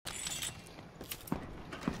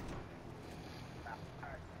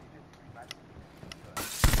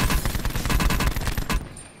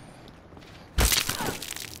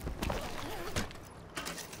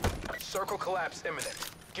Circle collapse imminent.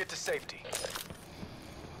 Get to safety.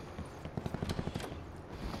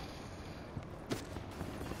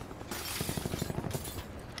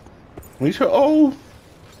 We should. Oh.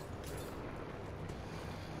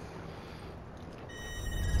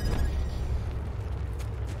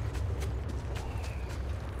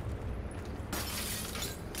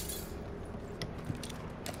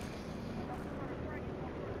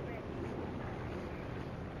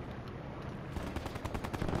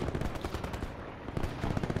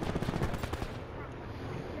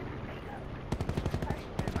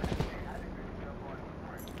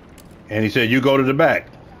 And he said, "You go to the back."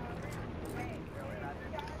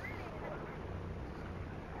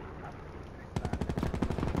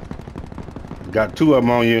 Got two of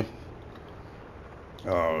them on you.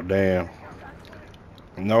 Oh, damn.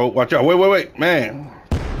 No, watch out. Wait, man.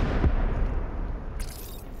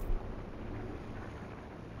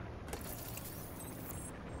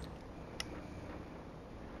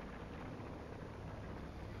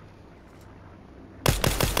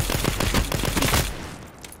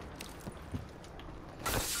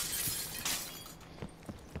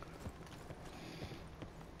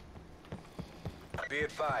 Be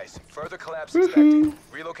advised, further collapse expected.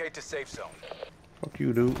 Relocate to safe zone. Fuck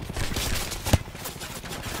you, dude.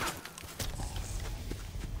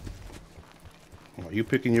 Oh, you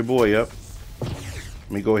picking your boy up.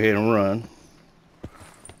 Let me go ahead and run.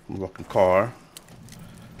 Fucking car.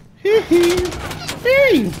 Hee hee.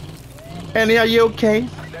 Hey. Annie, are you okay?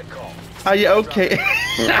 Are you okay?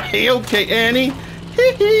 Are you okay, Annie?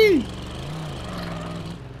 Hee hee.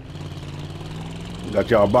 Got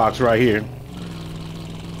y'all box right here.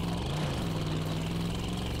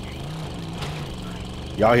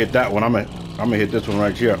 Y'all hit that one. I'm gonna hit this one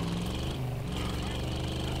right here.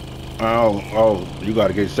 Oh, you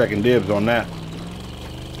gotta get second dibs on that.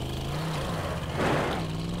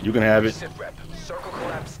 You can have it. Circle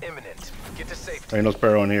collapse imminent. Get to safety. Ain't no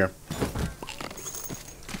sparrow in here.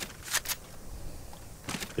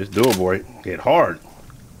 It's doable. It hit hard.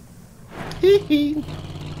 Hee hee.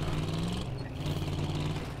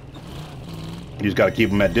 You just gotta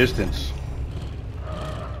keep them at distance.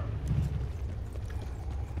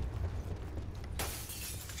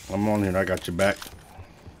 I'm on here and I got your back.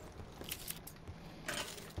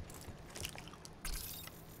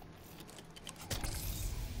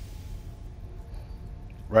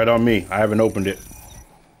 Right on me. I haven't opened it.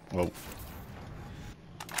 Oh.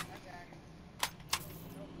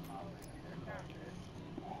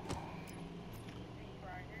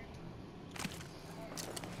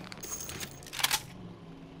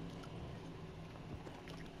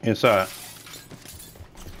 Inside.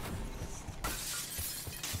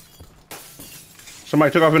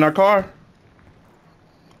 Somebody took off in our car?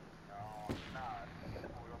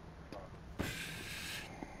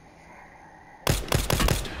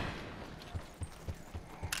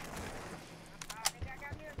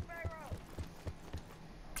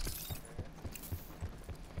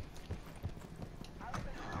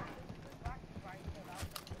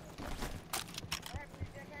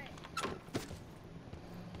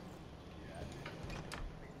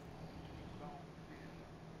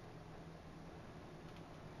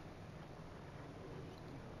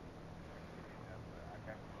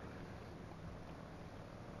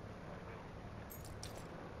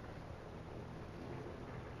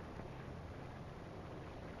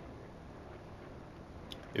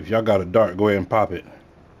 If y'all got a dart, go ahead and pop it.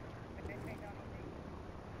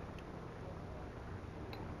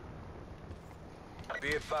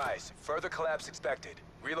 Be advised, further collapse expected.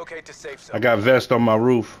 Relocate to safe zone. I got vest on my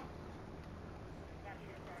roof.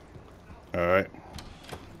 All right.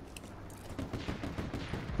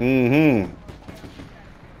 Mm-hmm.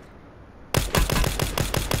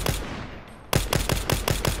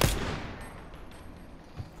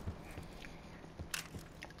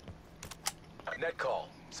 Net call.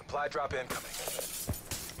 Supply drop incoming.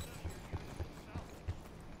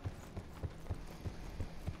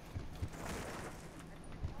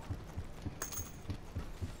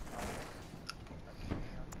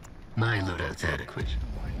 My loadout's adequate.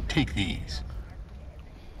 Take these.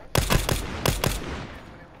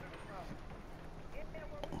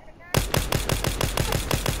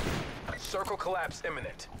 Circle collapse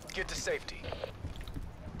imminent. Get to safety.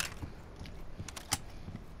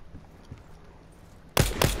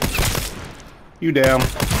 You down.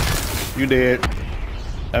 You dead.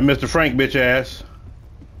 That Mr. Frank bitch ass.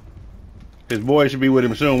 His boy should be with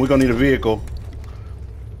him soon. We're gonna need a vehicle.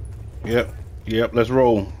 Yep, let's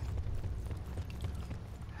roll.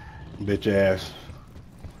 Bitch ass.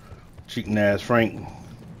 Cheating ass Frank.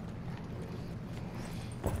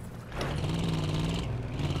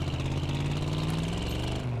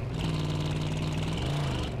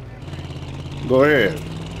 Go ahead.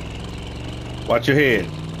 Watch your head.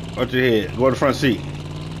 Watch your head. Go to the front seat.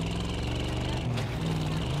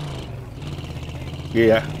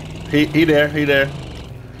 Yeah. He there. He there.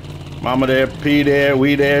 Mama there. P there.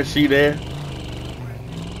 We there. She there.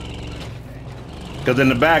 Cause in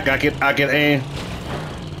the back I can aim.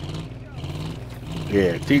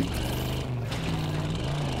 Yeah.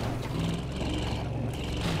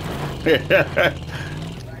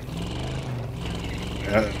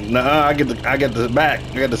 Nuh-uh, I get the back.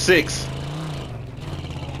 I got the 6.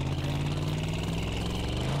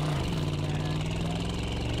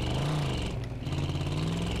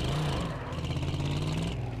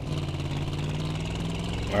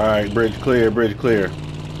 All right, bridge clear, bridge clear.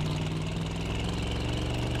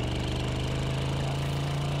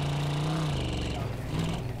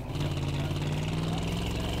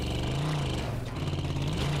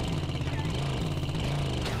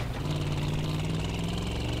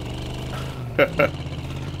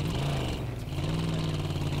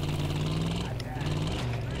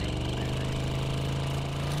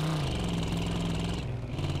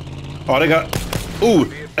 Oh, they got. Ooh,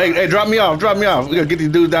 hey, drop me off, drop me off. We gotta get these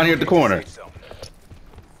dudes down here at the corner.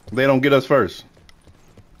 They don't get us first.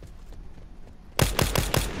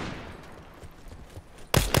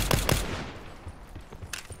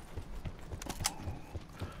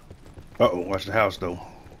 Uh-oh, watch the house though.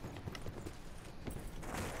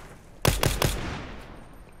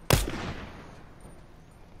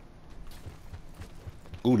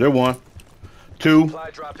 Ooh, they're 1. 2.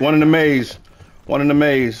 1 in the maze. 1 in the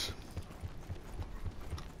maze.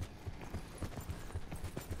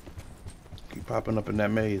 Keep popping up in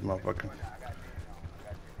that maze, motherfucker.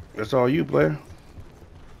 That's all you, player.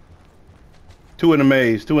 2 in the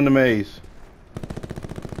maze. 2 in the maze.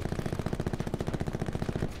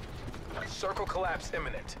 Circle collapse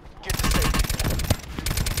imminent. Get to safety.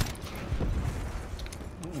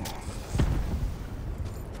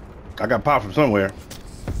 I got popped from somewhere.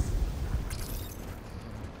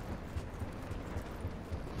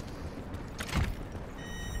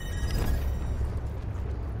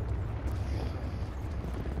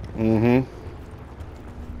 Mm-hmm.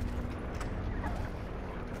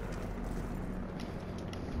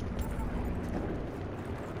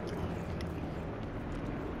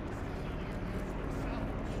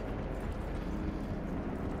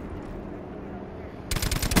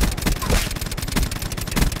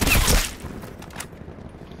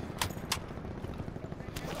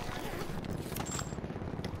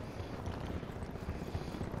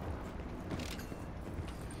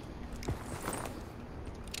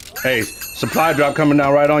 Hey, supply drop coming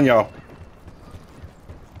down right on y'all.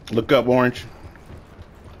 Look up, Orange.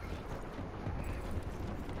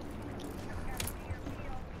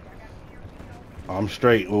 I'm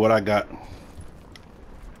straight with what I got.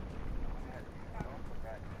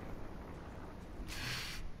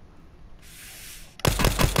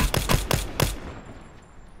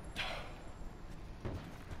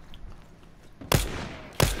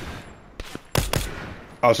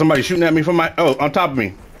 Oh, somebody shooting at me from my... Oh, on top of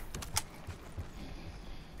me.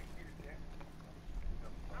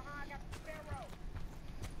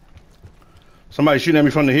 Somebody shooting at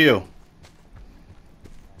me from the hill.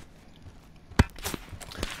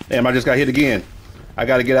 Damn, I just got hit again. I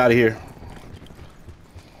gotta get out of here.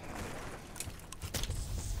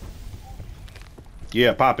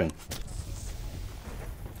 Yeah, popping.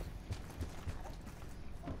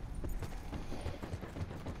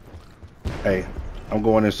 Hey, I'm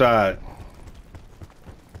going inside.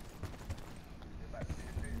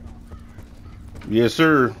 Yes,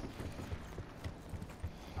 sir.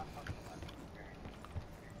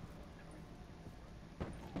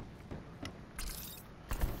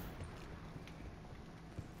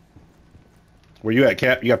 Where you at,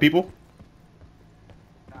 Cap? You got people?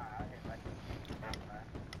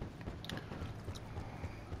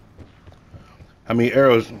 How many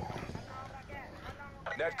arrows?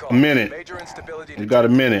 A minute. Major instability. You got a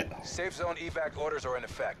minute. Safe zone evac orders are in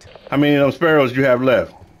effect. How many of those sparrows you have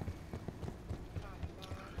left?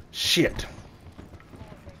 Shit.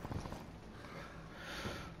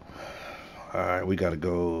 All right, we gotta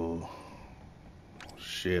go.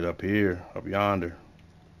 Shit, up here, up yonder.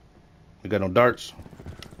 We got no darts.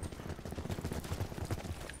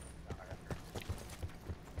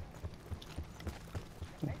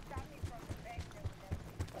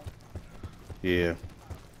 Yeah.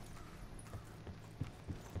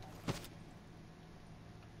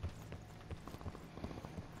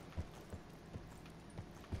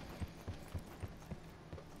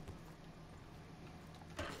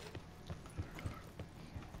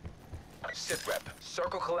 Sit rep.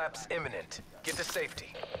 Circle collapse imminent. Get to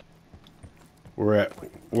safety. Where at?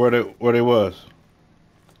 Where they was?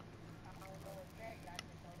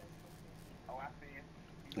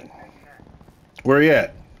 Where he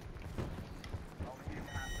at?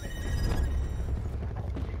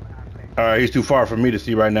 All right, he's too far for me to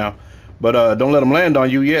see right now. But don't let him land on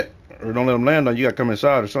you yet, or don't let him land on you. You gotta come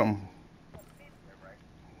inside or something.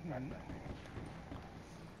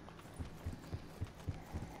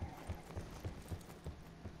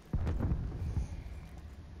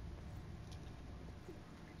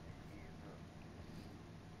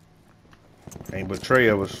 Ain't but Trey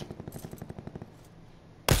of us.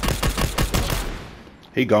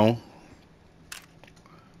 He gone.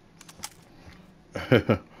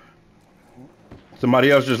 Somebody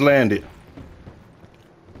else just landed.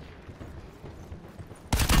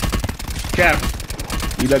 Cap,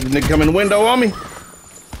 you let the nigga come in the window on me?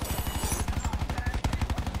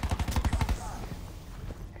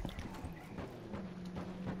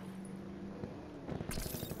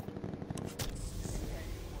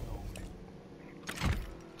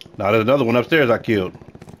 Now there's another one upstairs I killed.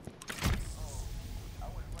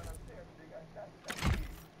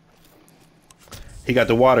 He got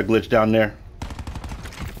the water glitch down there.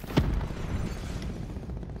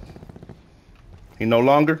 He no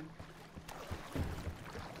longer?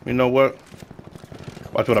 You know what?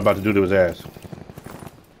 Watch what I'm about to do to his ass.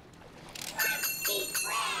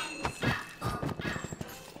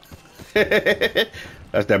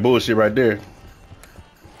 That's that bullshit right there.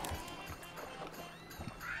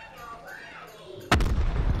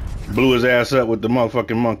 Blew his ass up with the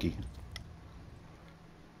motherfucking monkey.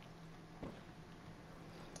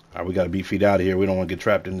 Alright, we gotta be feet out of here. We don't want to get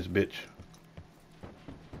trapped in this bitch.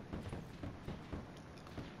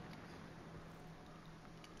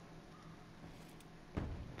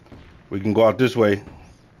 We can go out this way.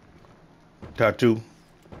 Tattoo.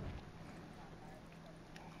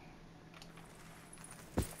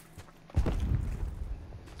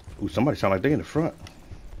 Ooh, somebody sound like they in the front.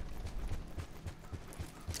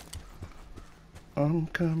 I'm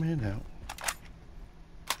coming out.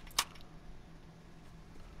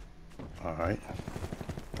 Alright.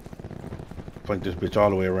 Flank this bitch all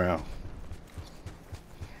the way around.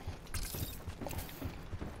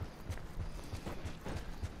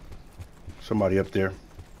 Somebody up there.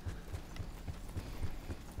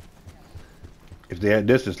 If they had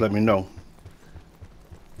distance, let me know.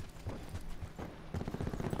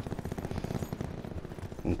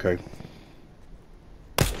 Okay.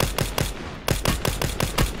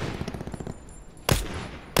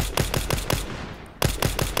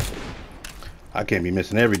 I can't be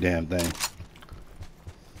missing every damn thing.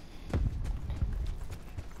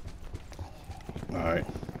 Alright.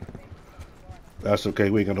 That's okay,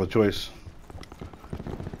 we ain't got no choice.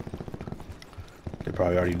 They're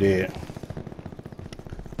probably already dead.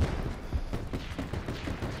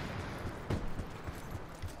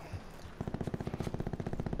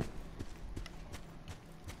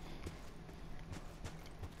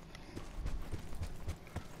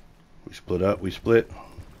 We split up, we split.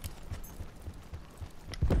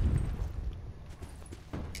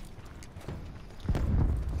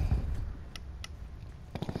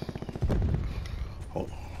 Oh,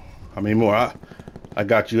 how many more? I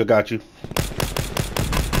got you, I got you.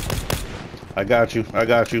 I got you, I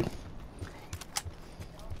got you.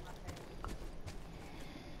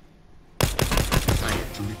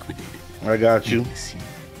 I got you.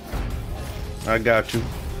 I got you.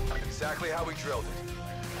 Exactly how we drilled it.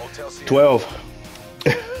 Hotel C. 12.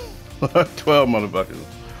 12 motherfuckers.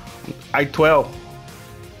 I 12.